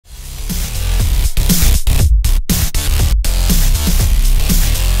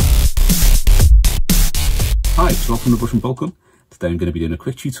Rob from the Brush and Boltgun. Today I'm going to be doing a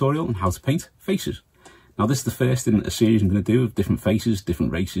quick tutorial on how to paint faces. Now this is the first in a series I'm going to do of different faces,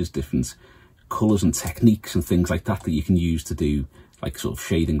 different races, different colours and techniques and things like that you can use to do like sort of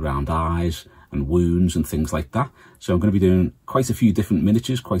shading around eyes and wounds and things like that. So I'm going to be doing quite a few different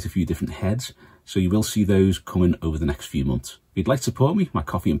miniatures, quite a few different heads. So you will see those coming over the next few months. If you'd like to support me, my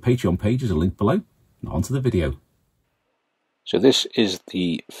Ko-fi and Patreon page is a link below. Now on to the video. So this is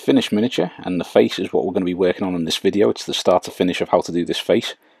the finished miniature, and the face is what we're going to be working on in this video. It's the start to finish of how to do this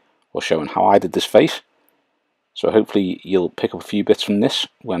face, or showing how I did this face. So hopefully you'll pick up a few bits from this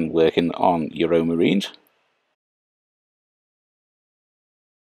when working on your own Marines.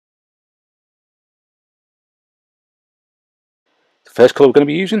 The first colour we're going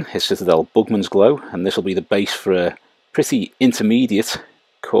to be using is Citadel Bugman's Glow, and this will be the base for a pretty intermediate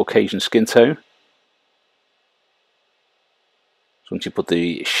Caucasian skin tone. Once you put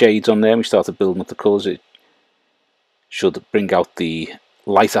the shades on there and we started building up the colours, it should bring out the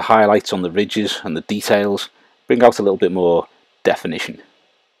lighter highlights on the ridges and the details, bring out a little bit more definition. So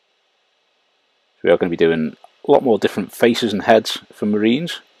we are going to be doing a lot more different faces and heads for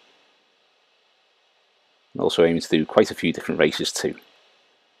Marines, and also aiming to do quite a few different races too.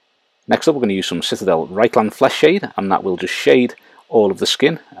 Next up we're going to use some Citadel Reikland Fleshshade, and that will just shade all of the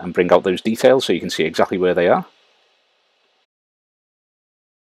skin and bring out those details so you can see exactly where they are.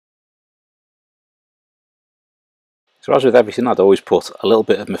 So as with everything, I'd always put a little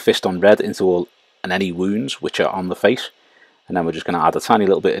bit of Mephiston Red into all and any wounds which are on the face, and then we're just going to add a tiny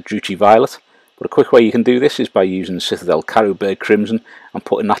little bit of Druchii Violet. But a quick way you can do this is by using Citadel Carrowbird Crimson and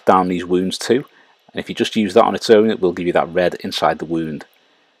putting that down these wounds too. And if you just use that on its own, it will give you that red inside the wound.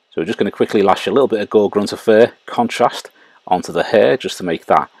 So we're just going to quickly lash a little bit of Gore Grunter Fur contrast onto the hair just to make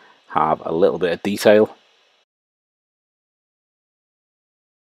that have a little bit of detail.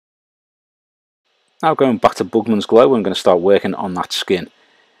 Now going back to Bugman's Glow, I'm going to start working on that skin.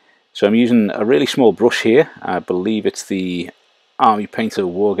 So I'm using a really small brush here. I believe it's the Army Painter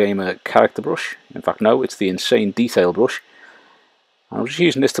Wargamer character brush. In fact, no, it's the Insane Detail brush. And I'm just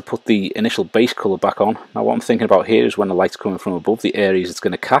using this to put the initial base colour back on. Now what I'm thinking about here is when the light's coming from above, the areas it's going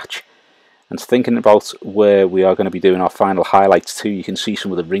to catch. And thinking about where we are going to be doing our final highlights too, you can see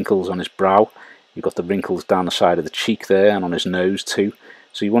some of the wrinkles on his brow. You've got the wrinkles down the side of the cheek there and on his nose too.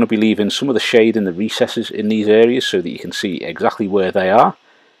 So you want to be leaving some of the shade in the recesses in these areas so that you can see exactly where they are.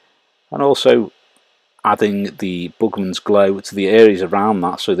 And also adding the Bugman's Glow to the areas around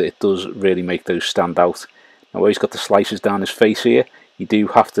that so that it does really make those stand out. Now where he's got the slices down his face here, you do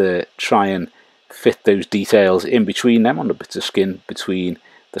have to try and fit those details in between them on the bits of skin between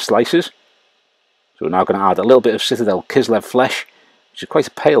the slices. So we're now going to add a little bit of Citadel Kislev Flesh, which is quite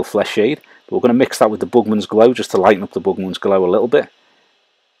a pale flesh shade, but we're going to mix that with the Bugman's Glow just to lighten up the Bugman's Glow a little bit.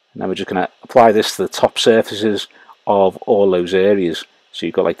 And then we're just going to apply this to the top surfaces of all those areas. So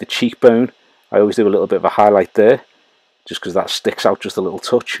you've got like the cheekbone. I always do a little bit of a highlight there, just because that sticks out just a little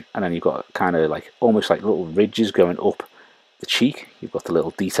touch. And then you've got kind of like almost like little ridges going up the cheek. You've got the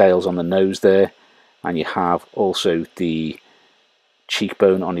little details on the nose there, and you have also the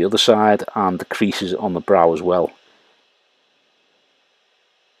cheekbone on the other side and the creases on the brow as well.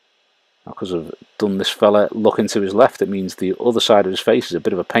 Now, because I've done this fella looking to his left, it means the other side of his face is a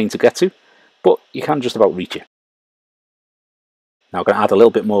bit of a pain to get to, but you can just about reach it. Now I'm going to add a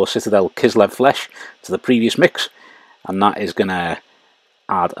little bit more Citadel Kislev Flesh to the previous mix, and that is going to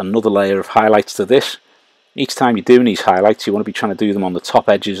add another layer of highlights to this. Each time you're doing these highlights, you want to be trying to do them on the top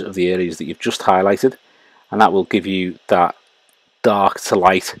edges of the areas that you've just highlighted, and that will give you that dark to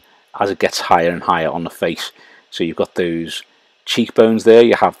light as it gets higher and higher on the face. So you've got those cheekbones there,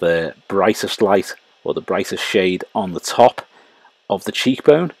 you have the brightest light or the brightest shade on the top of the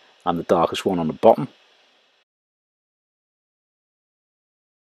cheekbone and the darkest one on the bottom.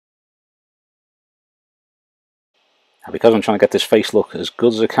 Now because I'm trying to get this face look as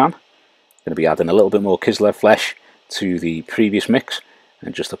good as I can, I'm going to be adding a little bit more Kislev Flesh to the previous mix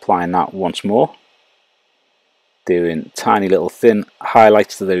and just applying that once more. Doing tiny little thin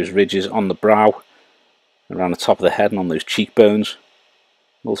highlights to those ridges on the brow, around the top of the head and on those cheekbones,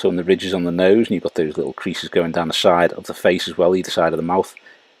 also on the ridges on the nose, and you've got those little creases going down the side of the face as well, either side of the mouth.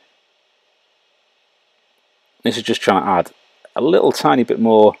 This is just trying to add a little tiny bit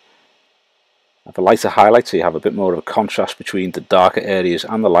more of a lighter highlight, so you have a bit more of a contrast between the darker areas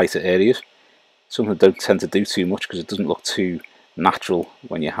and the lighter areas. Something I don't tend to do too much because it doesn't look too natural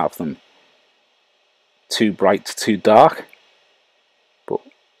when you have them too bright to too dark. But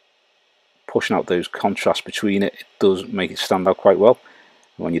pushing out those contrasts between it, it does make it stand out quite well.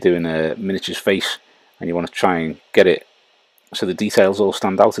 When you're doing a miniatures face and you want to try and get it so the details all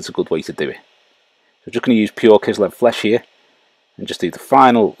stand out, it's a good way to do it. I'm just going to use pure Kislev flesh here and just do the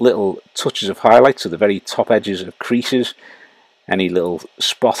final little touches of highlights at the very top edges of creases, any little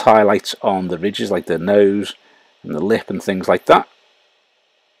spot highlights on the ridges like the nose and the lip and things like that.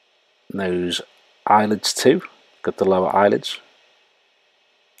 And those eyelids too, got the lower eyelids,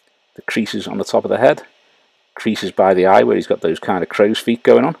 the creases on the top of the head, creases by the eye where he's got those kind of crow's feet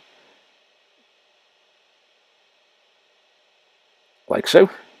going on, like so.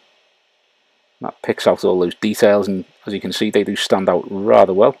 That picks out all those details, and as you can see they do stand out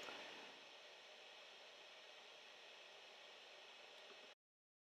rather well.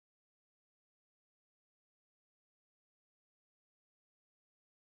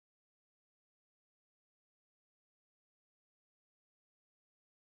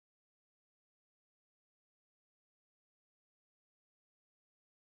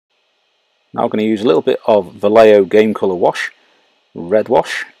 Now we're going to use a little bit of Vallejo Game Colour Wash, Red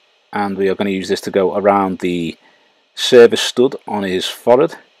Wash, and we are going to use this to go around the service stud on his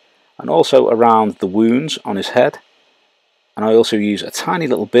forehead and also around the wounds on his head. And I also use a tiny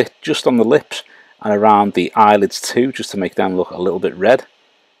little bit just on the lips and around the eyelids too, just to make them look a little bit red.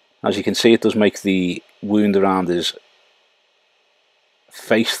 As you can see, it does make the wound around his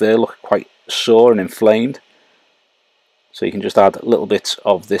face there look quite sore and inflamed. So you can just add little bits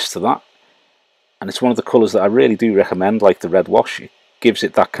of this to that. And it's one of the colours that I really do recommend, like the red wash. It gives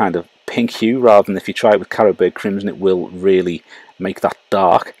it that kind of pink hue, rather than if you try it with Carrotbird Crimson, it will really make that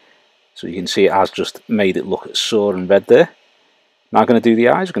dark. So you can see it has just made it look sore and red there. Now I'm going to do the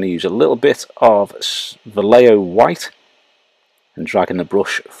eyes. I'm going to use a little bit of Vallejo White and dragging the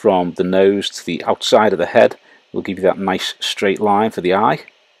brush from the nose to the outside of the head will give you that nice straight line for the eye.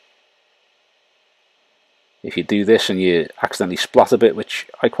 If you do this and you accidentally splat a bit, which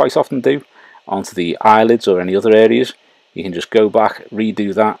I quite often do, onto the eyelids or any other areas, you can just go back,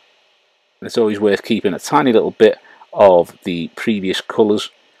 redo that, and it's always worth keeping a tiny little bit of the previous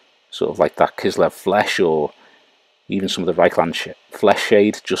colours, sort of like that Kislev flesh or even some of the Reikland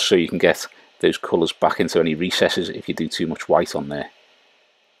Fleshshade, just so you can get those colours back into any recesses if you do too much white on there.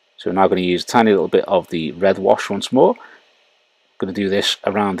 So we're now going to use a tiny little bit of the red wash once more. I'm going to do this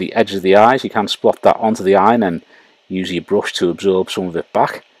around the edges of the eyes. You can splot that onto the eye and then use your brush to absorb some of it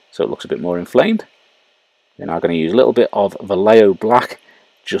back so it looks a bit more inflamed. Then I'm going to use a little bit of Vallejo Black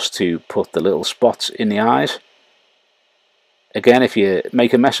just to put the little spots in the eyes. Again, if you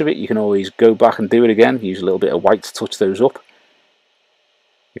make a mess of it, you can always go back and do it again. Use a little bit of white to touch those up.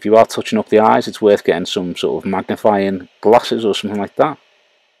 If you are touching up the eyes, it's worth getting some sort of magnifying glasses or something like that,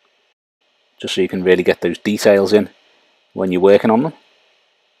 just so you can really get those details in when you're working on them.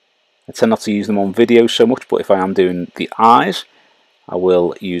 I tend not to use them on video so much, but if I am doing the eyes, I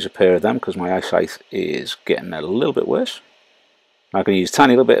will use a pair of them because my eyesight is getting a little bit worse. I'm going to use a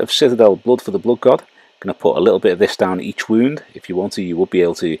tiny little bit of Citadel blood for the blood god. I'm going to put a little bit of this down each wound. If you want to, you would be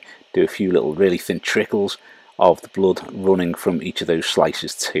able to do a few little really thin trickles of the blood running from each of those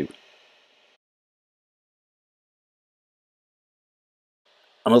slices too.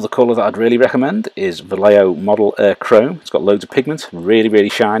 Another colour that I'd really recommend is Vallejo Model Chrome. It's got loads of pigment, really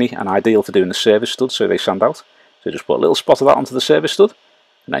shiny, and ideal for doing the service stud so they stand out. So just put a little spot of that onto the service stud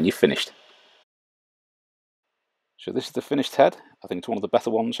and then you're finished. So this is the finished head. I think it's one of the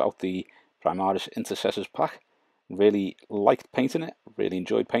better ones out the Primaris Intercessors pack. Really liked painting it, really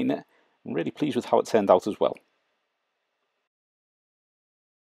enjoyed painting it, and really pleased with how it turned out as well.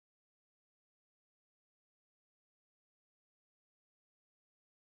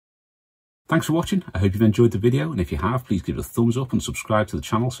 Thanks for watching. I hope you've enjoyed the video, and if you have, please give it a thumbs up and subscribe to the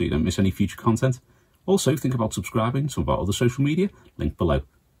channel so you don't miss any future content. Also, think about subscribing to some of our other social media, linked below.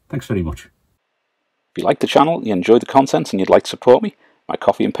 Thanks very much. If you like the channel, you enjoyed the content and you'd like to support me, my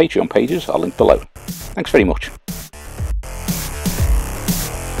Ko-fi and Patreon pages are linked below. Thanks very much.